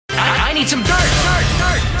need some dirt.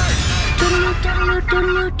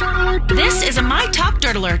 This is a My Talk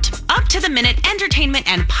Dirt Alert. Up to the minute entertainment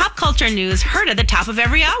and pop culture news heard at the top of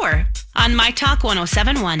every hour on My Talk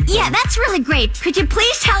 107.1. Yeah, that's really great. Could you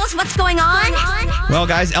please tell us what's going on? Well,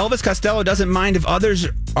 guys, Elvis Costello doesn't mind if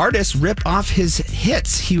artists rip off his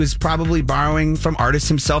hits. He was probably borrowing from artists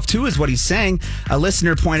himself, too, is what he's saying. A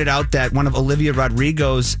listener pointed out that one of Olivia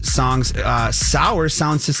Rodrigo's songs, Sour,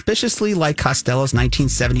 sounds suspiciously like Costello's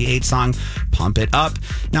 1978 song, Pump It Up.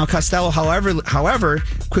 Now, Costello, however,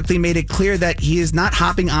 quickly made it clear that he is not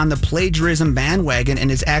hopping on the plagiarism bandwagon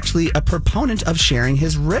and is actually a proponent of sharing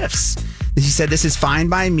his riffs. He said, "This is fine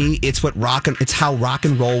by me. It's how rock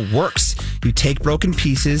and roll works. You take broken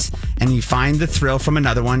pieces and you find the thrill from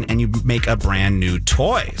another one and you make a brand new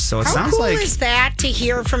toy." So it sounds like... How cool is that to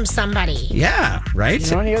hear from somebody? Yeah, right? You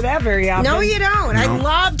don't hear that very often. No, you don't. No. I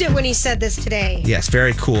loved it when he said this today. Yes,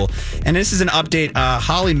 very cool. And this is an update.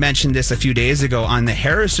 Holly mentioned this a few days ago on the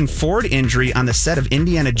Harrison Ford injury on the set of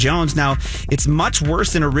Indiana Jones. Now, it's much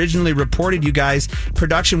worse than originally reported, you guys.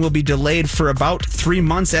 Production will be delayed for about 3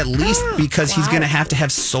 months at least because he's going to have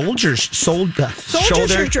shoulder surgery.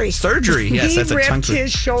 Yes, that's a tongue ripped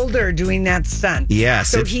his shoulder doing that stunt. Yes.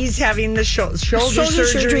 So he's having the shoulder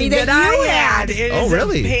surgery that I had. It is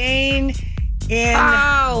really? a pain in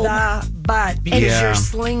the butt because you're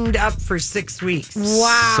slinged up for 6 weeks.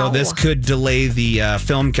 Wow. So this could delay the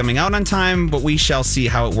film coming out on time, but we shall see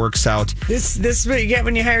how it works out. This is what you get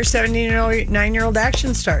when you hire 79-year-old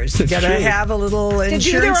action stars. You got to have a the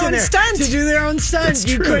insurance in there to do their own stunts.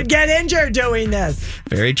 You could get injured doing this.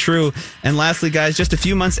 Very true. And lastly, guys, just a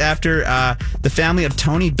few months after the family of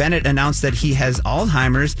Tony Bennett announced that he has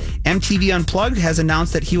Alzheimer's, MTV Unplugged has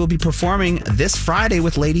announced that he will be performing this Friday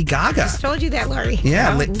with Lady Gaga. I just told you that, Laurie.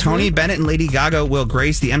 Yeah, Tony Bennett and Lady Gaga will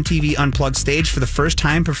grace the MTV Unplugged stage for the first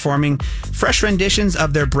time, performing fresh renditions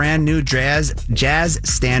of their brand new jazz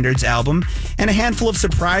standards album and a handful of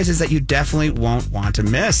surprises that you definitely won't want to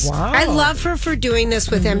miss. Wow. I love her for doing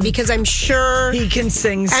this with him because I'm sure he can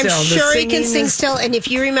sing still. I'm sure he can sing still. And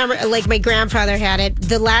if you remember, like my grandfather had it,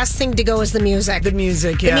 the last thing to go is the music. The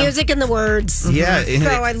music, The music and the words. Yeah. So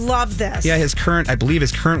I love this. Yeah, I believe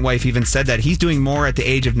his current wife even said that he's doing more at the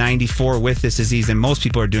age of 94 with this disease than most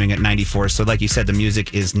people are doing at 94. So like you said, the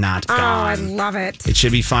music is not gone. Oh, I love it. It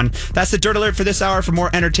should be fun. That's the Dirt Alert for this hour. For more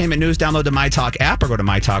entertainment news, download the MyTalk app or go to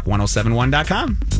mytalk1071.com.